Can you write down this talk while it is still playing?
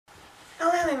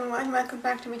everyone, welcome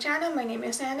back to my channel. My name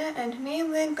is Anna and today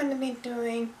we're going to be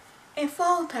doing a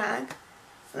fall tag.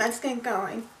 Let's get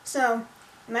going. So,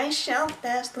 my shelf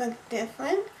does look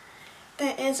different.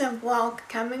 There is a vlog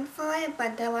coming for it,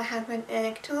 but that will happen in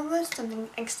October. Something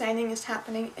exciting is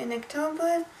happening in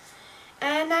October.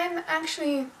 And I'm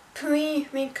actually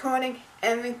pre-recording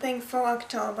everything for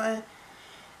October.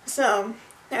 So,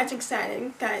 that's exciting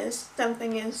because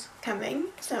something is coming.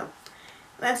 So,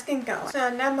 let's get going. So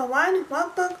number one,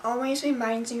 what book always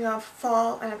reminds you of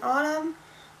fall and autumn?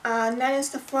 That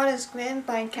is The Forest Wind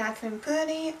by Catherine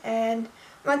Purdy and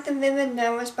What the Women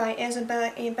Knows by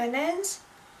Isabella Ibanez.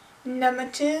 Number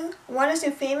two, what is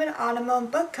your favorite autumnal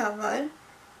book cover?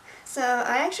 So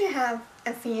I actually have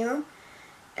a few,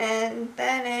 and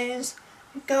that is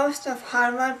Ghost of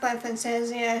Harvard by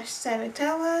Francesca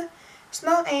Savitella,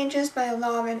 Small Angels by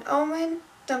Lauren Owen,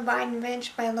 The Vine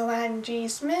Witch by Luann G.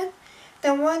 Smith,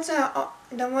 The Woods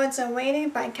Are Waiting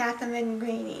by Catherine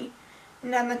Greene.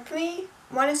 Number three,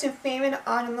 what is your favorite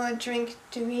autumnal drink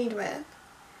to read with?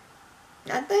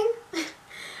 Nothing?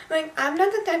 I'm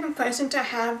not the type of person to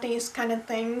have these kind of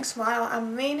things while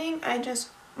I'm reading. I just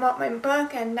want my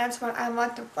book and that's what I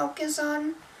want to focus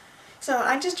on. So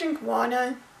I just drink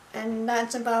water and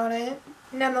that's about it.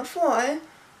 Number four,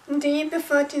 do you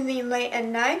prefer to read late at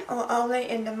night or early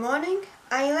in the morning?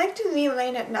 I like to read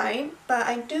late at night, but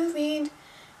I do read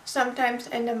sometimes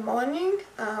in the morning,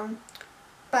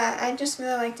 but I just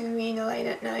really like to read late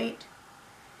at night.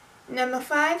 Number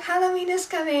five, Halloween is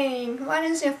coming. What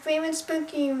is your favorite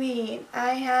spooky read?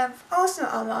 I have also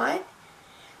a lot.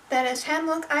 That is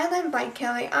Hemlock Island by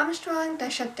Kelly Armstrong, The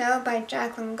Chateau by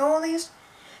Jacqueline Golis,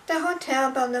 The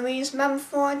Hotel by Louise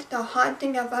Mumford, The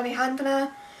Haunting of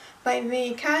Alejandra by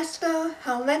Ree Castro,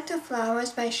 Her Little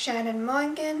Flowers by Shannon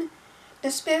Morgan,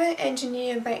 The Spirit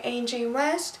Engineer by A.J.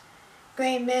 West,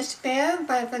 Great Miss Bear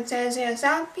by Francesca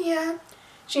Zappia.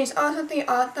 She is also the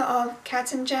author of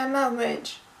Katzenjammer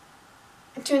Ridge.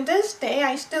 To this day,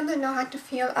 I still don't know how to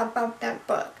feel about that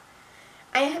book.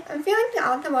 I feel like the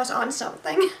author was on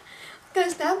something,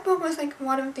 because that book was like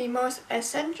one of the most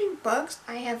eccentric books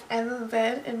I have ever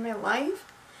read in my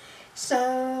life.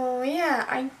 So yeah,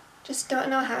 I just don't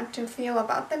know how to feel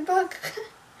about that book.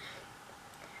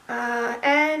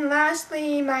 And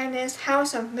lastly, mine is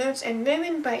House of Roots and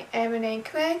Ruin by Erin A.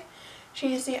 Craig.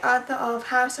 She is the author of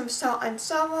House of Salt and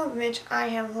Sorrow, which I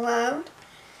have loved.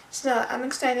 So I'm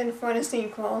excited for the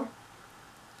sequel.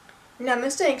 Number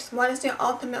six, what is your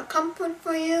ultimate comfort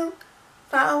for you?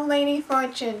 Foul Lady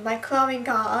Fortune by Chloe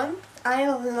Gong. I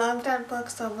love that book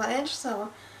so much,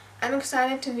 so I'm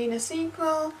excited to read the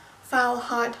sequel, Foul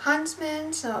Heart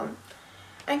Huntsman. So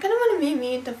I kind of want to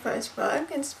reread the first book.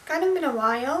 It's kind of been a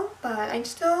while, but I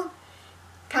still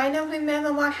kind of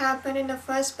remember what happened in the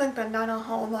first book, but not a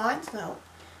whole lot, so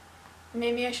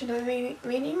maybe I should be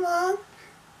reading more.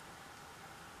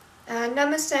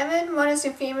 Number seven, what is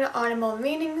your favorite autumnal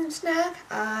reading snack?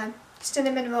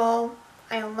 Cinnamon roll.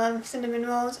 I love cinnamon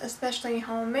rolls, especially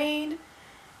homemade.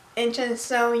 It's just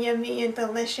so yummy and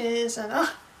delicious, and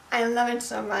oh, I love it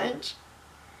so much.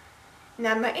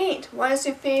 Number eight, what is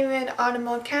your favorite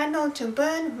autumnal candle to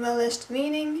burn? Realist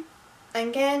reading.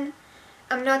 Again,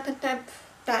 I'm not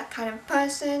that kind of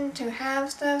person to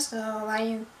have stuff, so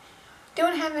I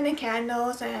don't have any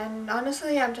candles, and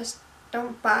honestly, I just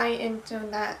don't buy into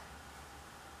that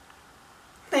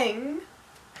thing.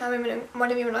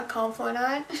 Whatever you want to call for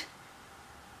that.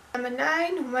 Number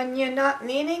nine, when you're not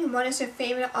reading, what is your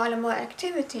favorite autumnal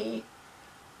activity?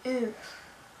 Ew.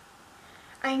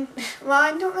 I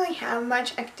don't really have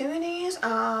much activities.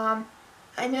 I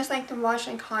just like to watch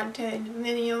like haunted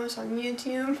videos on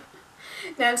YouTube.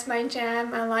 That's my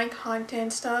jam. I like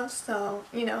haunted stuff, so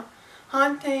you know,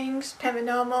 hauntings,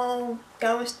 paranormal,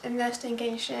 ghost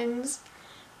investigations.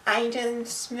 I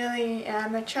just really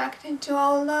am attracted to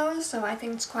all of those, so I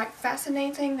think it's quite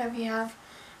fascinating that we have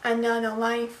another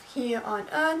life here on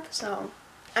Earth. So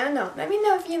I don't know. Let me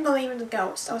know if you believe in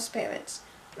ghosts or spirits.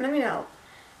 Let me know.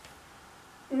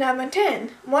 Number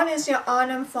 10. What is your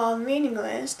autumn fall reading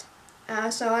list?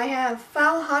 So I have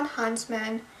Foul Heart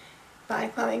Huntsman by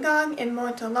Chloe Gong,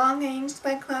 Immortal Longings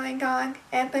by Chloe Gong,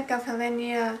 Epic of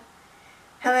Helenthea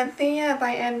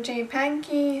by M.J.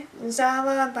 Pankey,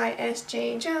 Zara by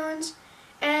S.J. Jones,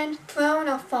 and Throne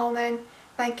of Fallen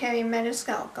by Kerry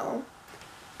Maniscalco.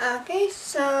 Okay,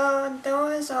 so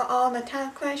those are all the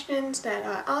tag questions that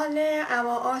are on there. I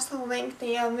will also link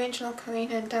the original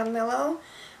creator down below,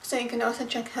 so you can also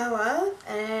check her out.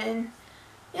 And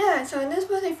yeah, so this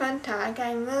was a fun tag.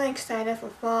 I'm really excited for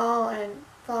fall,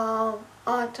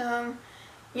 autumn.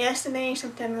 Yesterday,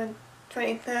 September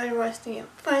 23rd, was the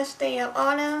first day of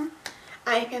autumn.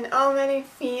 I can already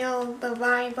feel the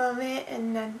vibe of it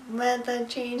and the weather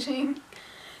changing.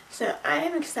 So I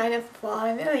am excited for fall,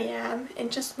 I really am.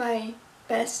 It's just my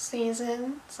best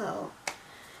season, so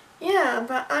yeah,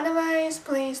 but otherwise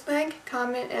please like,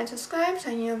 comment, and subscribe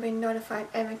so you'll be notified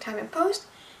every time I post.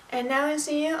 And now I'll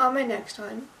see you on my next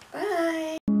one.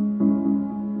 Bye!